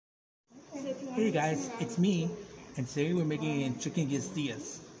Hey guys, it's me, and today we're making chicken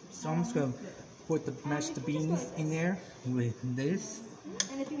quesadillas. So I'm just gonna put the mashed beans in there with this,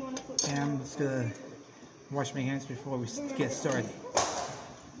 and I'm just gonna wash my hands before we get started.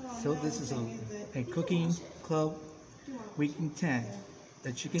 So this is a cooking club week in 10,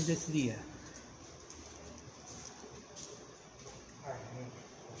 the chicken quesadilla.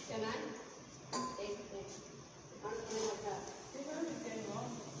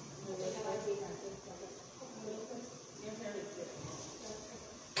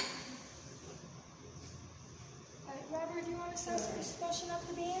 Robert, do you want to start washing up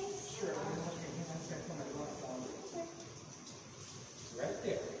the beans? Sure. Right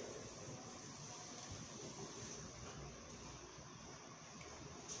there.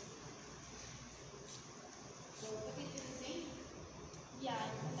 Yeah, I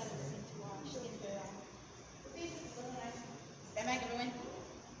put that in the sink to wash. Stand back, everyone.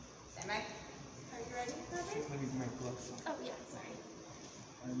 Stand back. Are you ready, Robert? Let me get my gloves on. Oh, yeah, sorry.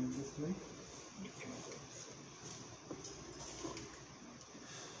 I move this way.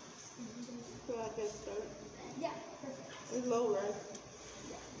 So I can start. Yeah, perfect. It's low, right?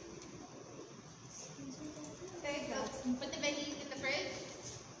 Okay, go. Put the veggies in the fridge.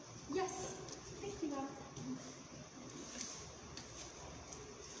 Yes. Thank you, Bob.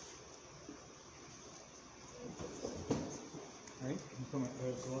 Alright, put my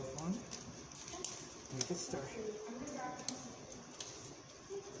other glove on. Make it start.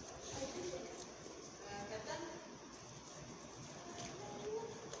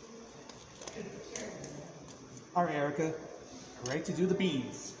 Alright, Erica, ready to do the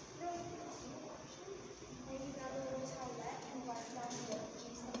beans.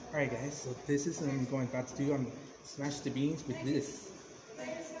 Alright guys, so this is what I'm about to do. I'm going to smash the beans with this.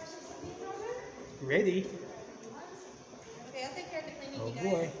 Ready? Okay, I'll take care of the cleaning, Oh you guys.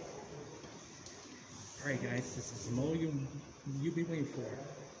 boy. Alright guys, this is the moment you've been waiting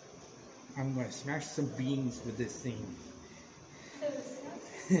for. I'm going to smash some beans with this thing.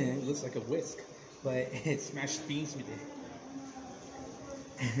 It looks like a whisk, but it's smashed beans with it.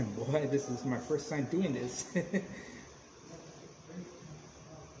 And boy, this is my first time doing this.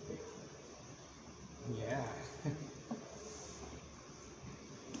 Yeah.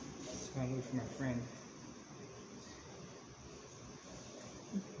 So I'm waiting for my friend.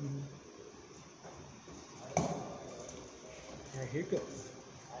 Alright, here goes.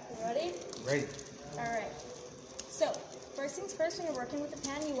 You ready? Ready. All right. So, first things first, when you're working with the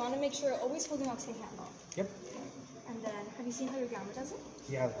pan, you want to make sure you're always holding onto the handle. Yep. And then, have you seen how your grandma does it?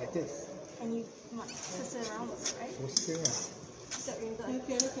 Yeah, like this. And you must twist it around with it, right? Twist it around. So, you're going to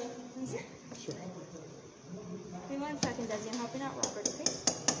go like Okay. this. Sure. Give me 1 second, Desi. I'm helping out Robert, okay?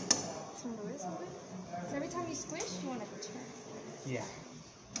 Turn the wrist over. So every time you squish, you want to turn. Yeah.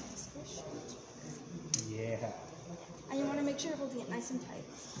 Squish. Yeah. And you want to make sure you're holding it nice and tight.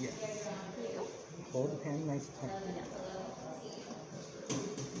 Yeah. There you go. Hold the pan nice and tight.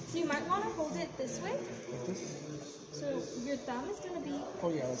 So you might want to hold it this way. Like this. So your thumb is going to be, Oh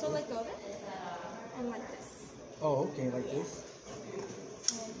yeah. Like so this. let go of it. And like this. Oh, okay, like this.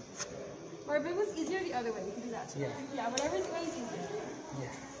 Or if it was easier the other way, you can do that too. Yeah. Yeah, whatever's way is easier.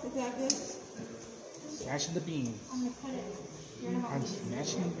 Yeah. Is that good? Smashing the beans. I'm going to put it. You're going to I'm hold it.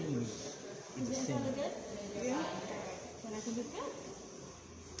 smashing the beans with the Is this sink. one good? Yeah. Then I think it's good.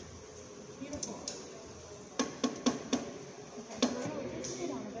 Beautiful. Okay, so we're going to twist it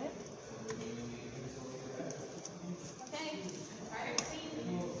down a bit. Okay. Alright, clean.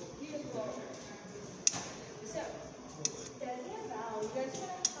 Beautiful. So, Desi and Val, you guys are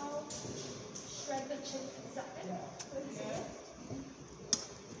going to help shred the chickpeas up there.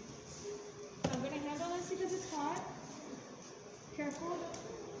 I'm going to handle this because it's hot. Careful.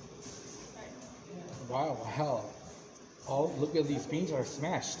 Wow, wow. Oh, look at these beans are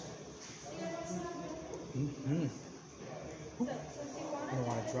smashed. Mm-hmm. So, I don't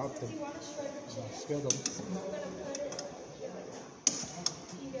want to drop them. you want to shred the chicken, Spill them. I'm going to put it here like that.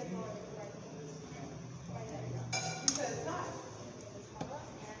 You guys want it right there. Because it's hot. It's hot.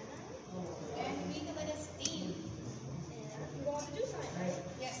 And we need to let it steam. And you don't want the juice on it, right?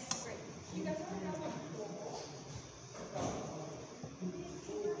 Yes. Great. You guys want to have one?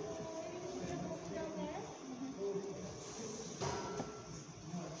 Down there.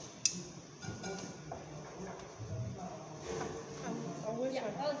 I wish Yeah, I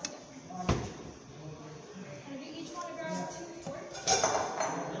that looks good. And if you each want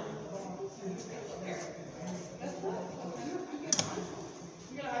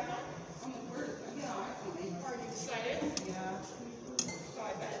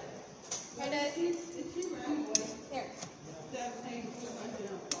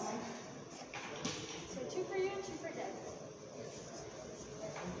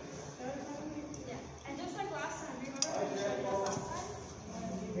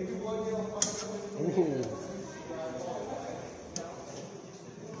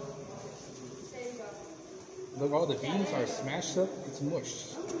Look, all the beans are smashed up. It's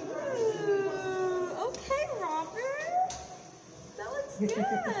mush. Ooh, okay, Robert. That looks good. Oh my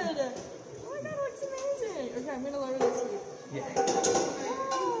god, it looks amazing. Okay, I'm gonna lower this heat. Yeah.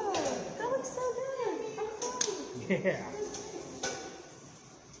 Oh, that looks so good. Yeah.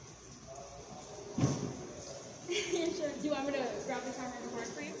 Sure. Do you want me to grab the camera and record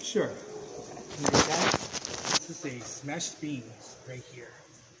for you? Sure. Okay. Guys, this is a smashed beans right here.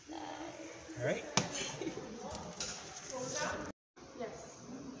 All right. Yes.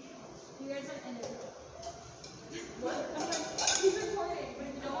 You guys are in it. What? I'm like, he's recording, but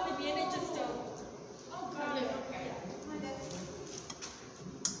if you don't want to be in it, just don't. Oh, God. Okay.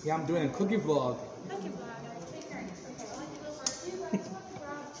 Yeah, I'm doing a cookie vlog. Thank you, Vlad. Take care. Okay. I'll let you go first. Do you guys want to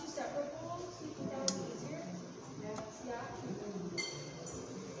grab 2 separate bowls so you can go easier? Yes. Yeah.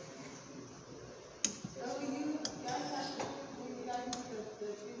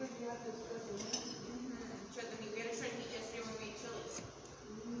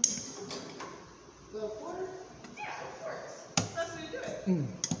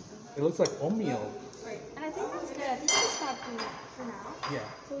 It looks like oatmeal. Right. And I think that's good. I think you can stop doing that for now. Yeah.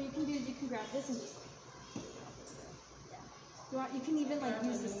 So what you can do is you can grab this and just you can even like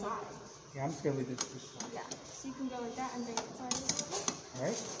use the side. Yeah, I'm just gonna leave this this side. Yeah. So you can go like that and bring it inside just a little bit. All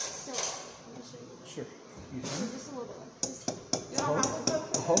right. So let me show you. Sure. You So done? just a little bit like this.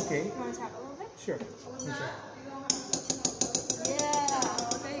 Okay. You want to tap a little bit? Sure. Yeah.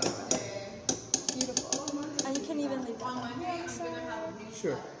 There you go. Beautiful. And you can even leave that on the outside.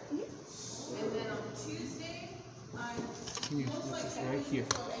 Sure. And then on Tuesday, You put this right here.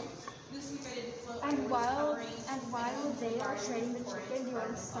 this week I did float. And while they are shredding the chicken, do you want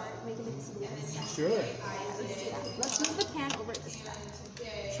to start making the quesadillas? Sure. Let's do that. Let's move the pan over this side.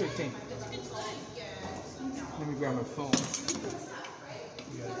 Sure thing. Let me grab my phone.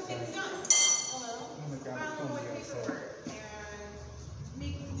 You got it. Let me grab my phone. You got it.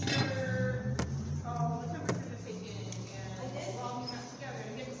 Making sure all the temperatures are taken and all the stuff together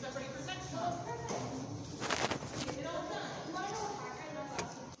and getting stuff ready for next month. Get it all done.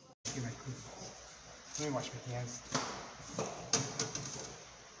 Get my cookies. Let me wash my hands.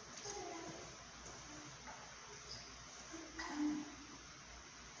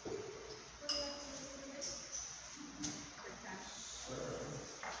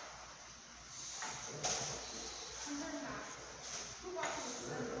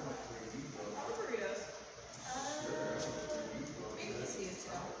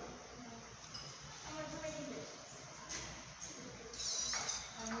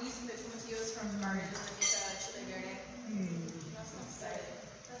 I'm using the tomatillos from the garden to make chili verde. That's so excited.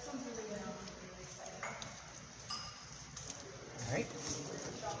 That sounds really good. I'm really excited. All right.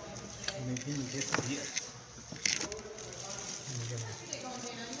 And then here you get the deal. And you're gonna put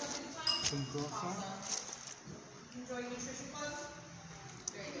them outside. Enjoy nutrition club?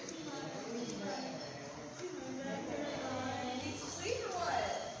 Very good. Need some sleep or what?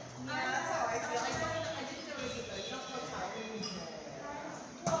 Yeah, that's how I feel. I didn't notice it though. You don't feel tired.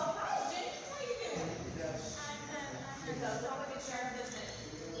 Well, hi, Jen. How you doing? It does. I'll look at Sharon, doesn't it?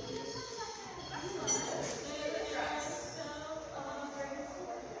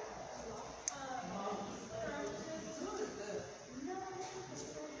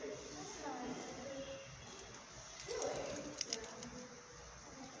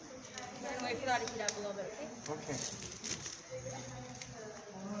 Wait for that to heat up a little bit, okay? Okay.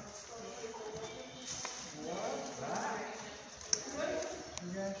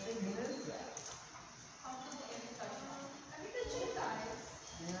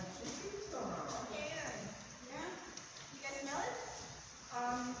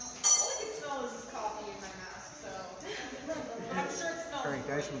 Alright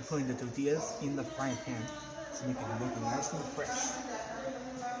guys, we're putting the tortillas in the frying pan so we can make it nice and fresh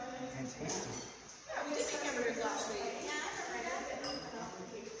and tasty. Yeah, we did make hamburgers last week.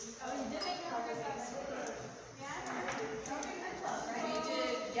 We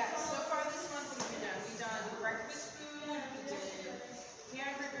did, yes. So far this month, what have we done? We've done breakfast food, we did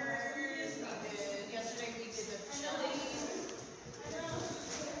hamburgers, yesterday we did the chili.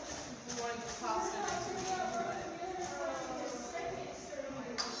 We wanted the pasta next week.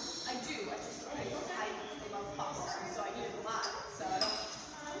 I do, I love pasta, so I eat it a lot, so I don't.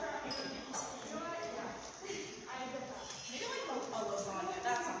 Maybe like a lasagna,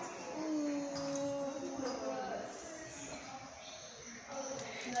 that sounds good.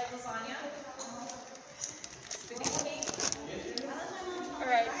 You like lasagna? Spaghetti?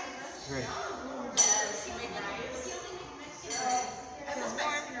 Alright. Great. Yes, you make rice. I love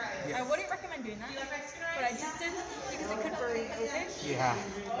Mexican rice. Alright, what do you recommend? recommend doing that, but I just did because it could burn. Okay. Yeah.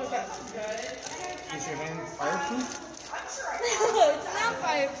 Okay. Is your hand fireproof? No, it's not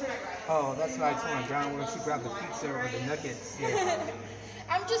fireproof. Oh, that's why I told my grandma when she grabbed the pizza or the nuggets. Yeah.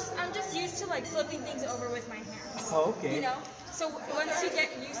 I'm just used to like flipping things over with my hands. Oh, okay. You know. So once you get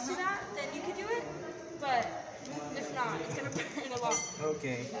used to that, then you can do it. But if not, it's gonna burn a lot.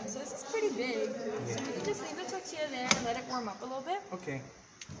 Okay. Yeah, so this is pretty big. Yeah. So we can just leave the tortilla there and let it warm up a little bit. Okay.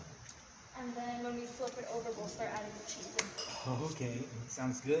 And then when we flip it over, we'll start adding the cheese in. Oh, okay.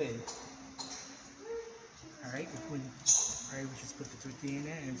 Sounds good. All right. We just put the tortilla in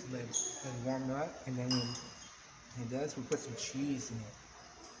there and just let it warm up, and then when it does, we put some cheese in it.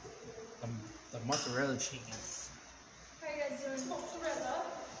 The mozzarella cheese. How are you guys doing? Mozzarella.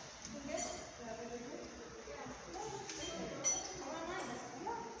 You good?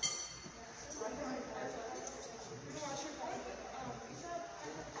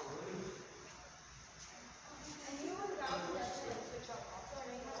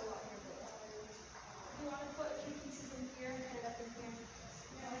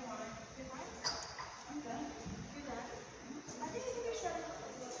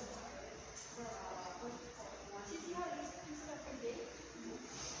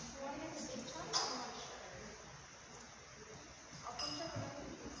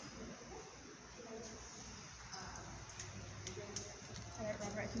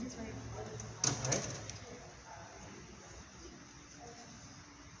 Robert, I think it's right. All right.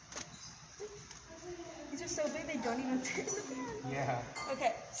 These are so big they don't even fit in the pan. Yeah.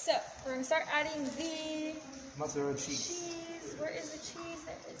 Okay, so we're gonna start adding the Mozzarella cheese. cheese. Where is the cheese?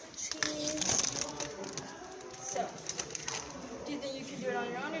 There is the cheese. So, do you think you can do it on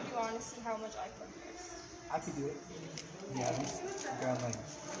your own, or do you want to see how much I put first? I could do it. Yeah, just grab like a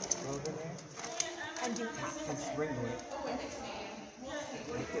little bit there And do half. and sprinkle it like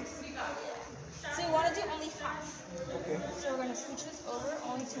this. So you want to do only half. Okay. So we're gonna switch this over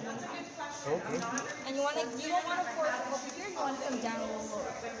only to one half. Okay. And you don't want to pour it over here. You want to come down a little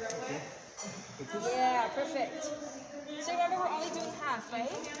lower. Okay. Like this? Yeah, perfect. So remember, we're only doing half,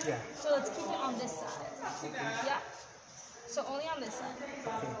 right? Yeah. So let's keep it on this side. Yeah. So only on this side.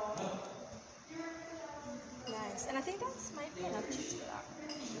 Okay. Nice. And I think that might be enough cheese for that.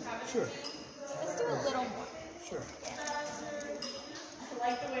 Sure. Let's do a little more. Sure. I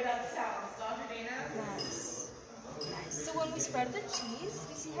like the way that sounds, Dr. Dana. Nice. Nice. So when we spread the cheese,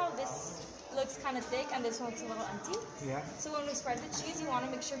 you see how this looks kind of thick and this one's a little empty? Yeah. So when we spread the cheese, you want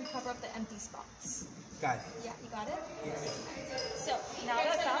to make sure we cover up the empty spots. Got it. Yeah, you got it? Yeah. So now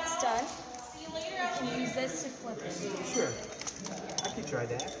that that's done, you can use this to flip it. Sure. I could try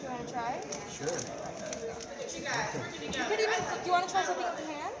that. You want to try? Sure. You could even, do you want to try something with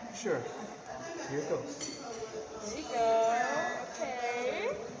your hand? Sure. Here it goes. There you go.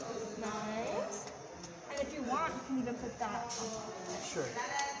 Okay. Nice. And if you want, you can even put that on. Sure.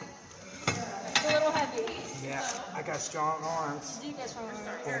 It's a little heavy. Yeah. I got strong arms. Do you guys want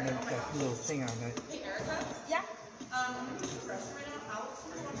to And then that little thing on it. Yeah?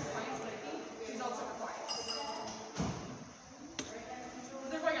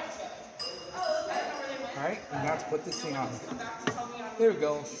 Alright, and now to put this thing on. There we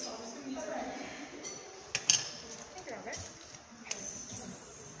go.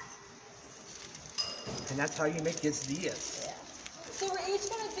 And that's how you make quesadillas. Yeah. So we're each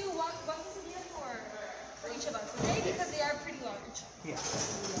going to do one quesadilla for each of us, okay? Because they are pretty large. Yeah.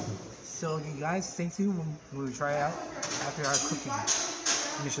 So you guys stay tuned when we try it out after our cooking.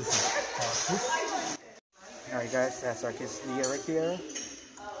 Let me show you. Alright guys, that's our quesadilla right here.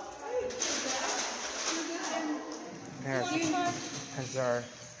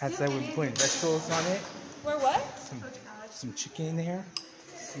 That's like we're putting vegetables on it. We're what? Some chicken in there.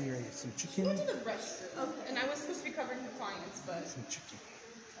 See right here, some chicken. To the restroom. Okay. And I was supposed to be covering compliance, but Some chicken.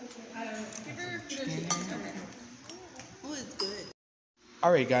 give her the Chicken. chicken. Oh, it's good.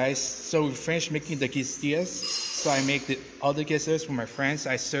 Alright guys, so we finished making the quesadillas. So I make the other quesadillas for my friends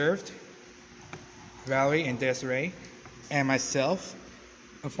I served. Valerie and Desiree. And myself.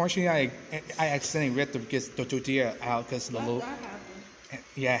 Unfortunately, I accidentally ripped the tortilla out because the little...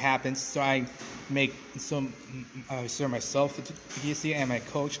 Yeah, it happens. So I make some, serve myself the quesadilla, and my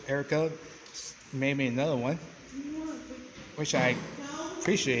coach, Erica, made me another one. Which I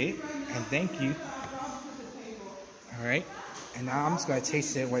appreciate, and thank you. Alright. And now I'm just going to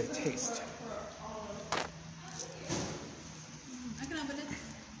taste it what it tastes.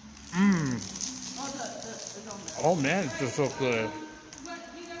 Mmm. Oh man, this is so good.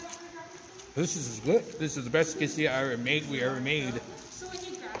 This is good. This is the best quesadilla we ever made. So when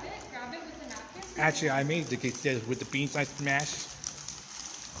you grab it with a napkin. Actually, I made the quesadillas with the beans I smashed.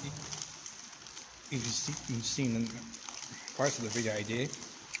 you've seen parts of the video I did.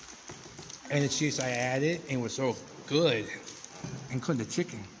 And the cheese I added, and it was so good, including the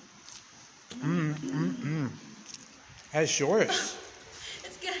chicken. That's yours.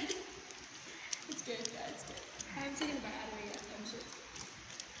 It's good. It's good. Yeah, it's good. I haven't taken a bite out of it yet. I'm sure.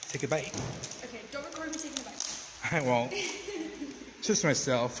 Take a bite. Okay, don't record me taking a bite. I won't. Just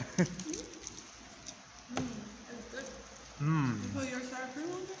myself. That's good. You put your sour cream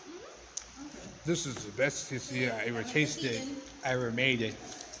on it? Okay. This is the best quesadilla I ever tasted. I ever made it.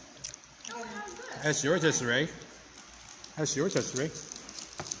 Oh, how's that? That's your Desiree. That's yours, Desiree.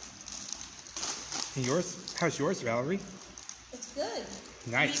 And yours? How's yours, Valerie? It's good.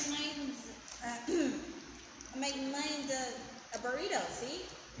 Nice. I make mine a burrito, see?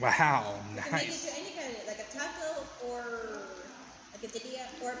 Wow, You can make it nice. to any kind of, like a taco or a quesadilla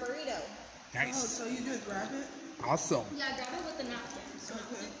or a burrito. Oh, Nice. so you just grab it? Awesome. Yeah, I got it with the napkin. So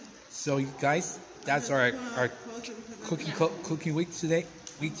Okay. So, you guys, that's our Close it because cooking week today,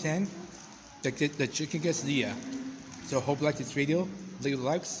 week 10. The chicken quesadilla. So, hope you like this video. Leave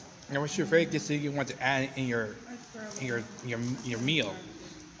likes. And what's your favorite quesadilla you want to add in your meal?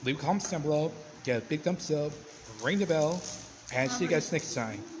 Leave comments down below. Get a big thumbs up. Ring the bell. And see you guys next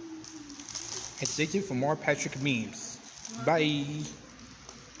time. And stay tuned for more Patrick memes. Bye.